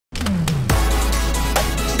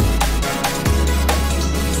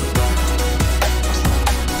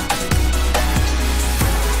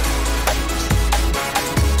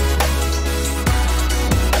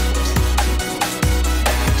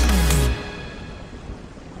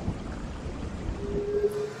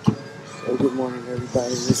Good morning, everybody.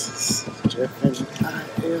 This is Jeff, and I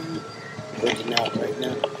am working out right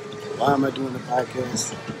now. Why am I doing the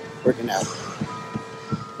podcast? Working out.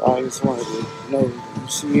 I just wanted to know, you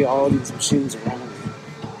see all these machines around me.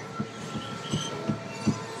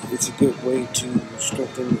 It's a good way to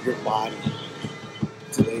strengthen your body.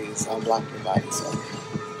 Today is unblock your body, so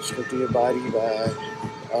strengthen your body by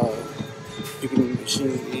picking a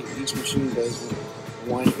machine. Each machine does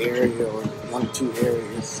one area or one or two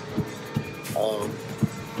areas.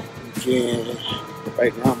 You can,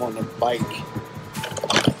 right now I'm on the bike.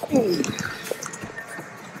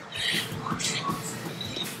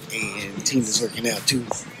 And team is working out too.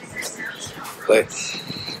 But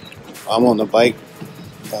I'm on the bike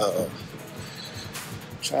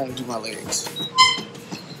trying to do my legs.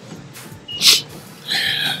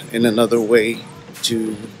 And another way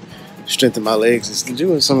to strengthen my legs is to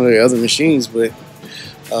do some of the other machines, but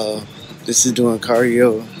this is doing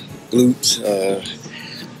cardio, glutes,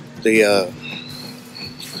 the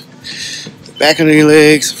back of your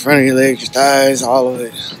legs, the front of your legs, your thighs, all of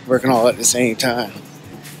it, working all at the same time.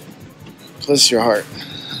 Plus your heart,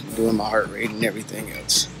 doing my heart rate and everything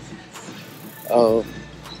else.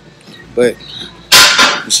 But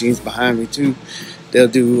machines behind me too, they'll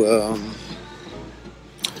do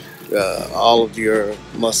all of your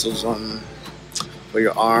muscles for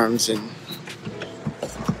your arms and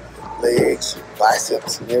legs,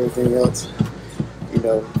 biceps, and everything else.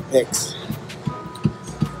 Pecs.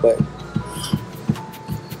 But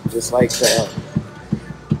just like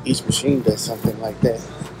each machine does something like that,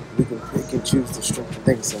 we can pick and choose to strengthen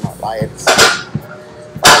things in our lives.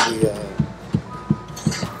 We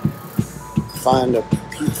find the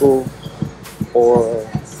people or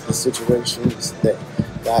the situations that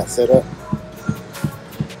God set up.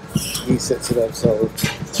 He sets it up so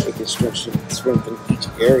it can strengthen each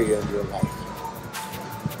area of your life.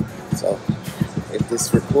 So if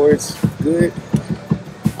this records good,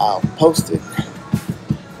 I'll post it.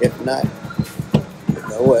 If not, you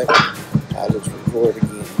know what? I'll just record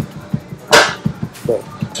again. But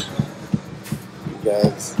you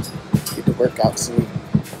guys get the workout soon.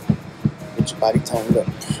 Get your body toned up.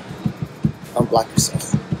 Unblock yourself.